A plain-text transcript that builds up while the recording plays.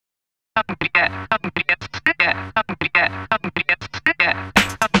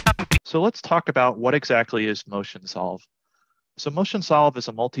So let's talk about what exactly is MotionSolve. So MotionSolve is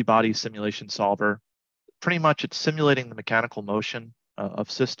a multi-body simulation solver. Pretty much it's simulating the mechanical motion of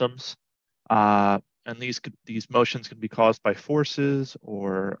systems. And these motions can be caused by forces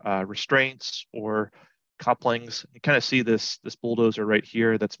or restraints or couplings. You kind of see this bulldozer right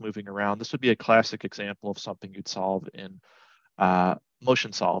here that's moving around. This would be a classic example of something you'd solve in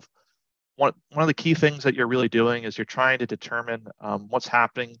MotionSolve. One of the key things that you're really doing is you're trying to determine what's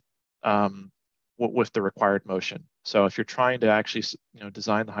happening with the required motion. So if you're trying to actually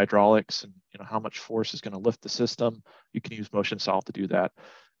design the hydraulics and how much force is going to lift the system, you can use MotionSolve to do that.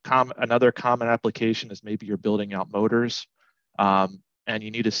 Another common application is maybe you're building out motors and you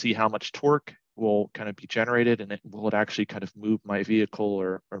need to see how much torque will kind of be generated and will it actually kind of move my vehicle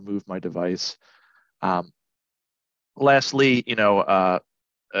or move my device. Lastly, the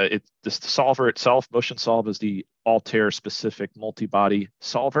solver itself, MotionSolve, is the Altair specific multi-body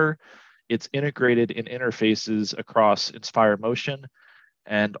solver. It's integrated in interfaces across Inspire Motion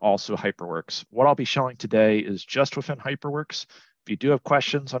and also HyperWorks. What I'll be showing today is just within HyperWorks. If you do have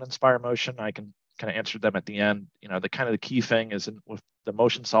questions on Inspire Motion, I can kind of answer them at the end. The key thing is with the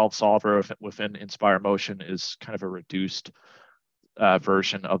MotionSolve solver within Inspire Motion is kind of a reduced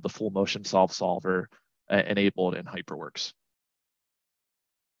version of the full MotionSolve solver enabled in HyperWorks.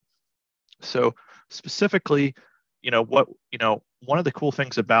 So specifically, one of the cool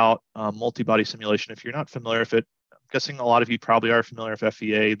things about multi-body simulation, if you're not familiar with it, I'm guessing a lot of you probably are familiar with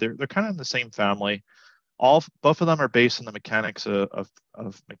FEA. They're kind of in the same family. Both of them are based on the mechanics of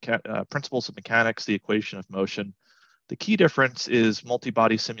principles of mechanics, the equation of motion. The key difference is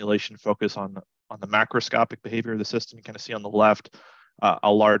multi-body simulation focus on the macroscopic behavior of the system. You kind of see on the left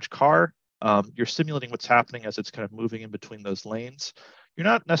a large car. You're simulating what's happening as it's kind of moving in between those lanes. You're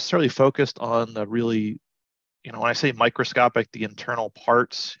not necessarily focused on the really, when I say microscopic, the internal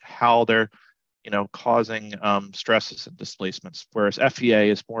parts, how they're, causing stresses and displacements, whereas FEA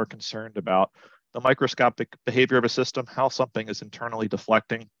is more concerned about the microscopic behavior of a system, how something is internally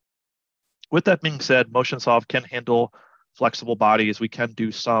deflecting. With that being said, MotionSolve can handle flexible bodies. We can do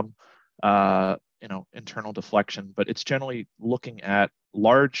some, internal deflection, but it's generally looking at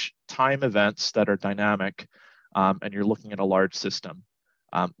large time events that are dynamic, and you're looking at a large system.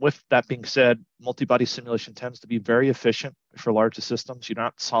 With that being said, multi-body simulation tends to be very efficient for larger systems. You're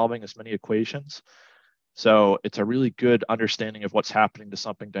not solving as many equations. So it's a really good understanding of what's happening to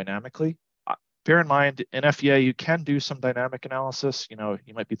something dynamically. Bear in mind, in FEA, you can do some dynamic analysis. You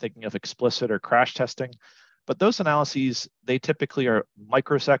might be thinking of explicit or crash testing, but those analyses, they typically are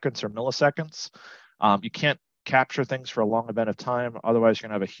microseconds or milliseconds. You can't capture things for a long amount of time. Otherwise, you're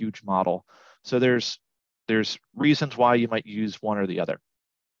going to have a huge model. So there's reasons why you might use one or the other.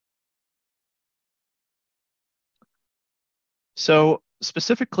 So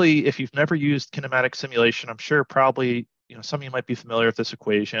specifically, if you've never used kinematic simulation, I'm sure probably some of you might be familiar with this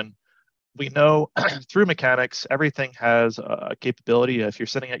equation. We know through mechanics, everything has a capability. If you're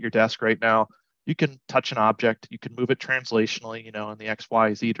sitting at your desk right now, you can touch an object, you can move it translationally, in the X,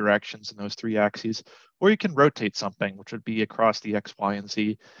 Y, Z directions in those three axes, or you can rotate something, which would be across the X, Y, and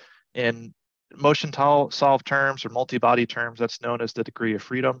Z. In MotionSolve terms or multi-body terms, that's known as the degree of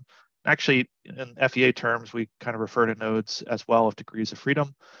freedom. Actually, in FEA terms, we kind of refer to nodes as well of degrees of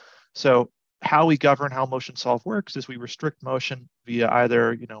freedom. So how we govern how MotionSolve works is we restrict motion via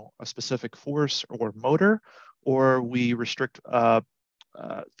either a specific force or motor, or we restrict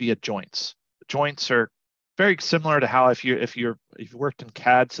via joints. Joints are very similar to how if you've worked in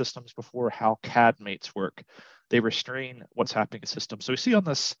CAD systems before, how CAD mates work. They restrain what's happening in the system. So we see on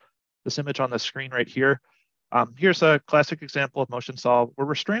this image on the screen right here. Here's a classic example of MotionSolve. We're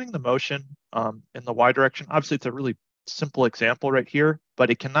restraining the motion in the Y direction. Obviously, it's a really simple example right here, but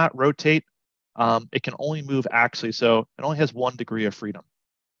it cannot rotate. It can only move axially, so it only has 1 degree of freedom.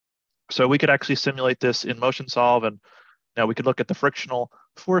 So we could actually simulate this in MotionSolve, and now we could look at the frictional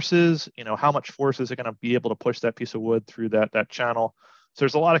forces. How much force is it going to be able to push that piece of wood through that channel? So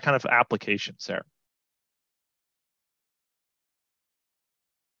there's a lot of kind of applications there.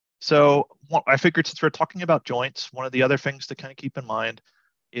 So I figured since we're talking about joints, one of the other things to kind of keep in mind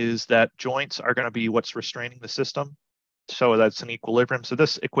is that joints are going to be what's restraining the system. So that's an equilibrium. So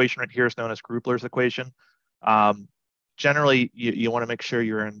this equation right here is known as Grubler's equation. Generally, you want to make sure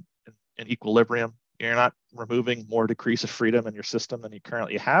you're in equilibrium. You're not removing more degrees of freedom in your system than you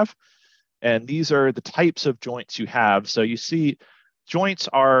currently have. And these are the types of joints you have. So you see joints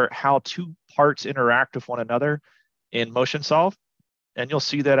are how two parts interact with one another in MotionSolve. And you'll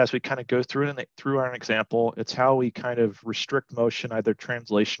see that as we kind of go through it through our example, it's how we kind of restrict motion either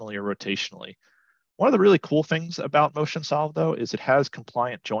translationally or rotationally. One of the really cool things about MotionSolve, though, is it has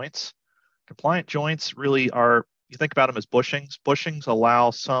compliant joints. Compliant joints really are, you think about them as bushings. Bushings allow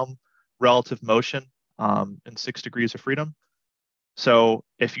some relative motion in 6 degrees of freedom. So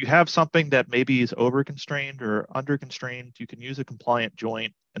if you have something that maybe is over-constrained or under-constrained, you can use a compliant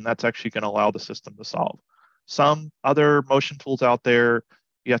joint, and that's actually going to allow the system to solve. Some other motion tools out there,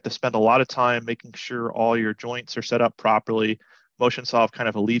 you have to spend a lot of time making sure all your joints are set up properly. MotionSolve kind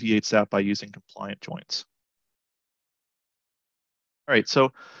of alleviates that by using compliant joints. All right,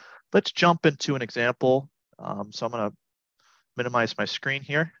 so let's jump into an example. So I'm going to minimize my screen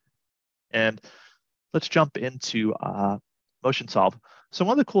here, and let's jump into MotionSolve. So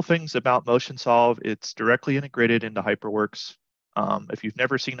one of the cool things about MotionSolve, it's directly integrated into HyperWorks. If you've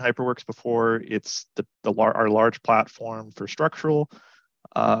never seen HyperWorks before, it's our large platform for structural,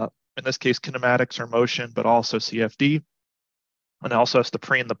 in this case, kinematics or motion, but also CFD. And it also has the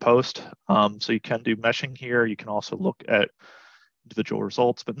pre and the post. So you can do meshing here. You can also look at individual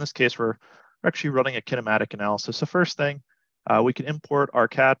results. But in this case, we're actually running a kinematic analysis. So first thing, we can import our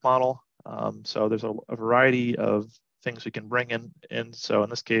CAD model. So there's a variety of things we can bring in. So in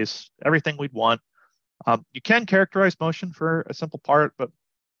this case, everything we'd want. You can characterize motion for a simple part, but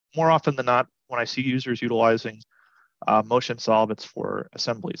more often than not, when I see users utilizing MotionSolve, it's for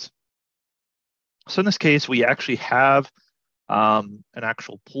assemblies. So in this case, we actually have an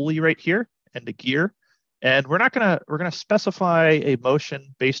actual pulley right here and a gear. And we're gonna specify a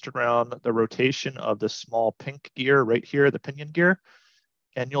motion based around the rotation of the small pink gear right here, the pinion gear.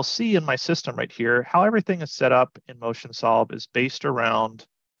 And you'll see in my system right here, how everything is set up in MotionSolve is based around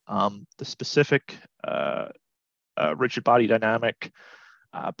the specific rigid body dynamic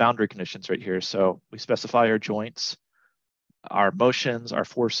boundary conditions right here. So we specify our joints, our motions, our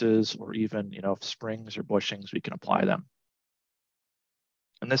forces, or even springs or bushings, we can apply them.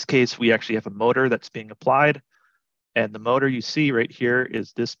 In this case, we actually have a motor that's being applied, and the motor you see right here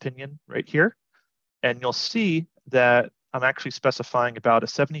is this pinion right here. And you'll see that I'm actually specifying about a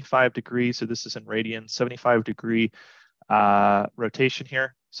 75 degrees, so this is in radians, 75-degree rotation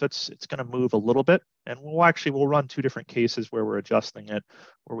here. So it's going to move a little bit, and we'll run 2 different cases where we're adjusting it,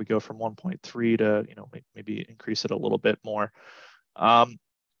 where we go from 1.3 to maybe increase it a little bit more.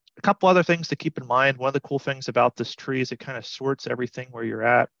 A couple other things to keep in mind. One of the cool things about this tree is it kind of sorts everything where you're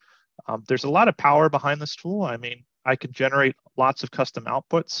at. There's a lot of power behind this tool. I mean, I can generate lots of custom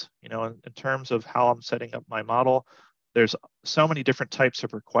outputs. In terms of how I'm setting up my model, there's so many different types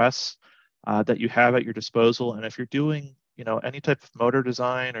of requests that you have at your disposal. And if you're doing any type of motor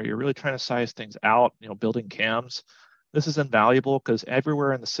design, or you're really trying to size things out, building cams, this is invaluable because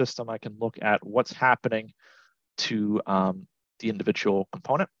everywhere in the system I can look at what's happening to the individual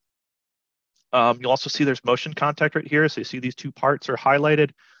component. You'll also see there's motion contact right here. So you see these 2 parts are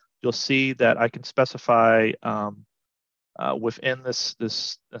highlighted. You'll see that I can specify within this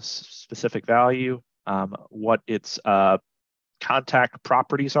specific value what its contact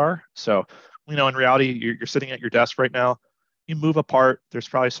properties are. So in reality, you're sitting at your desk right now. You move a part, there's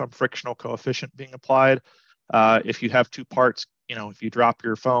probably some frictional coefficient being applied. If you have 2 parts, if you drop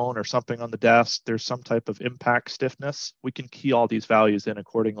your phone or something on the desk, there's some type of impact stiffness. We can key all these values in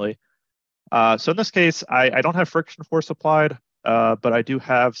accordingly. So in this case, I don't have friction force applied, but I do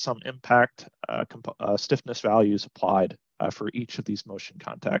have some impact stiffness values applied for each of these motion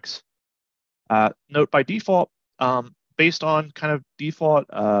contacts. Note by default, based on kind of default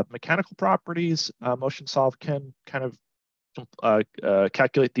mechanical properties, MotionSolve can kind of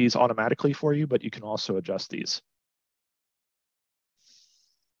calculate these automatically for you, but you can also adjust these.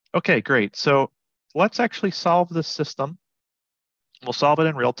 Okay, great. So let's actually solve this system. We'll solve it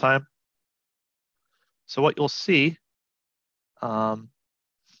in real time. So what you'll see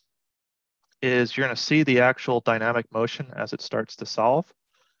is you're going to see the actual dynamic motion as it starts to solve.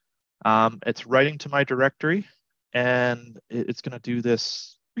 It's writing to my directory, and it's going to do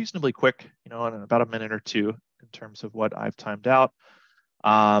this reasonably quick, in about a minute or 2 in terms of what I've timed out.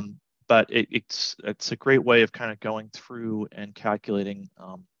 But it's a great way of kind of going through and calculating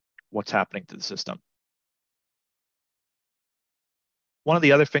what's happening to the system. One of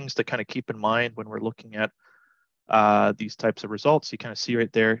the other things to kind of keep in mind when we're looking at these types of results, you kind of see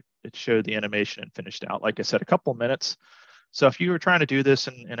right there, it showed the animation and finished out. Like I said, a couple minutes. So if you were trying to do this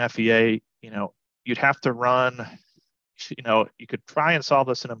in FEA, you'd have to run, you could try and solve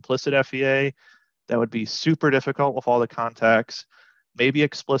this in implicit FEA. That would be super difficult with all the contacts. Maybe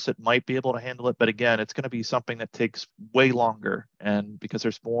explicit might be able to handle it, but again, it's going to be something that takes way longer, and because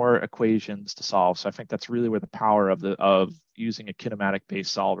there's more equations to solve. So I think that's really where the power of using a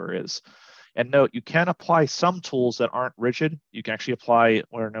kinematic-based solver is. And note, you can apply some tools that aren't rigid. You can actually apply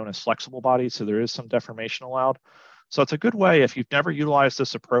what are known as flexible bodies, so there is some deformation allowed. So it's a good way, if you've never utilized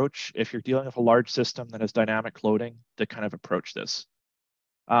this approach, if you're dealing with a large system that has dynamic loading, to kind of approach this.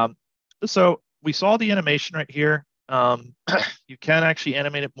 So we saw the animation right here. You can actually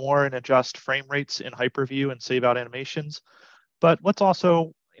animate it more and adjust frame rates in Hyperview and save out animations. But what's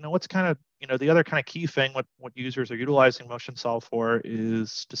also, what's kind of, the other kind of key thing, what users are utilizing MotionSolve for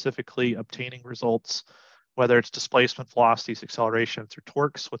is specifically obtaining results, whether it's displacement, velocities, accelerations, or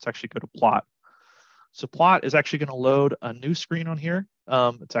torques. Let's actually go to plot. So plot is actually going to load a new screen on here.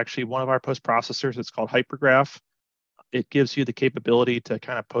 It's actually one of our post-processors. It's called Hypergraph. It gives you the capability to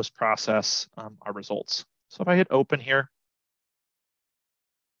kind of post-process our results. So if I hit open here,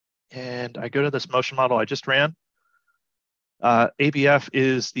 and I go to this motion model I just ran, ABF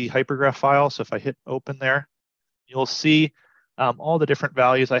is the hypergraph file. So if I hit open there, you'll see all the different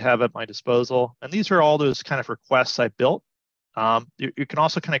values I have at my disposal. And these are all those kind of requests I built. You can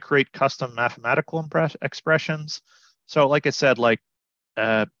also kind of create custom mathematical expressions. So like I said,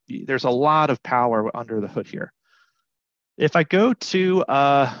 there's a lot of power under the hood here. If I go to,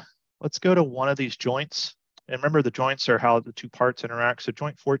 let's go to one of these joints. And remember, the joints are how the two parts interact. So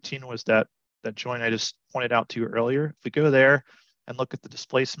joint 14 was that joint I just pointed out to you earlier. If we go there and look at the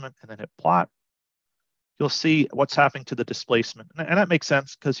displacement and then hit plot, you'll see what's happening to the displacement. And that makes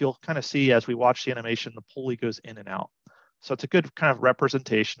sense because you'll kind of see as we watch the animation, the pulley goes in and out. So it's a good kind of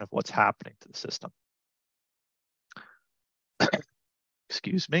representation of what's happening to the system.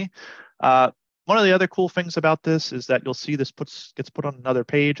 Excuse me. One of the other cool things about this is that you'll see this gets put on another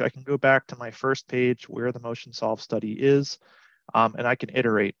page. I can go back to my first page where the MotionSolve study is, and I can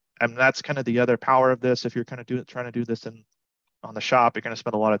iterate. And that's kind of the other power of this. If you're kind of trying to do this on the shop, you're going to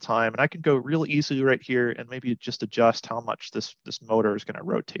spend a lot of time. And I can go real easily right here and maybe just adjust how much this motor is going to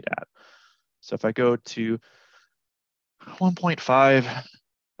rotate at. So if I go to 1.5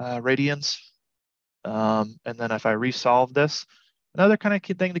 radians, and then if I resolve this, another kind of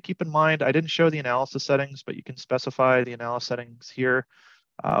key thing to keep in mind, I didn't show the analysis settings, but you can specify the analysis settings here,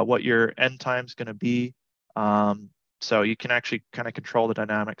 what your end time is going to be. So you can actually kind of control the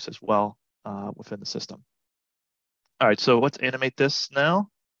dynamics as well within the system. All right, so let's animate this now,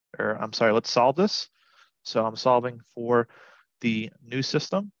 or I'm sorry, let's solve this. So I'm solving for the new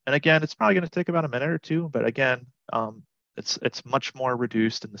system. And again, it's probably going to take about a minute or two, but again, it's much more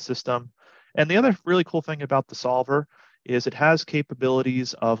reduced in the system. And the other really cool thing about the solver is it has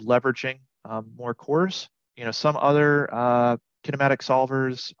capabilities of leveraging more cores. Some other kinematic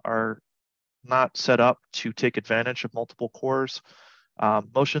solvers are not set up to take advantage of multiple cores.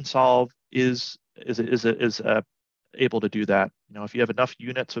 MotionSolve is able to do that. If you have enough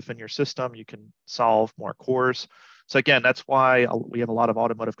units within your system, you can solve more cores. So again, that's why we have a lot of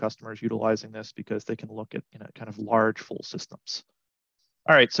automotive customers utilizing this, because they can look at kind of large full systems.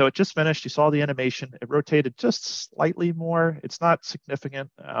 All right, so it just finished. You saw the animation. It rotated just slightly more. It's not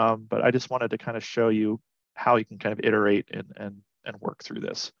significant, but I just wanted to kind of show you how you can kind of iterate and work through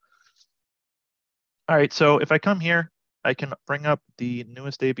this. All right, so if I come here, I can bring up the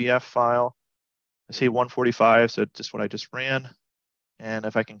newest ABF file. I see 145, so just what I just ran. And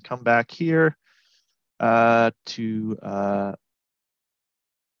if I can come back here to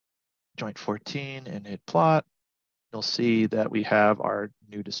joint 14 and hit plot, you'll see that we have our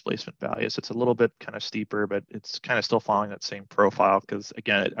new displacement values. It's a little bit kind of steeper, but it's kind of still following that same profile because,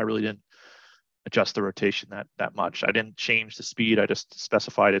 again, I really didn't adjust the rotation that much. I didn't change the speed. I just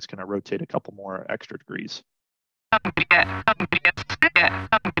specified it's going to rotate a couple more extra degrees.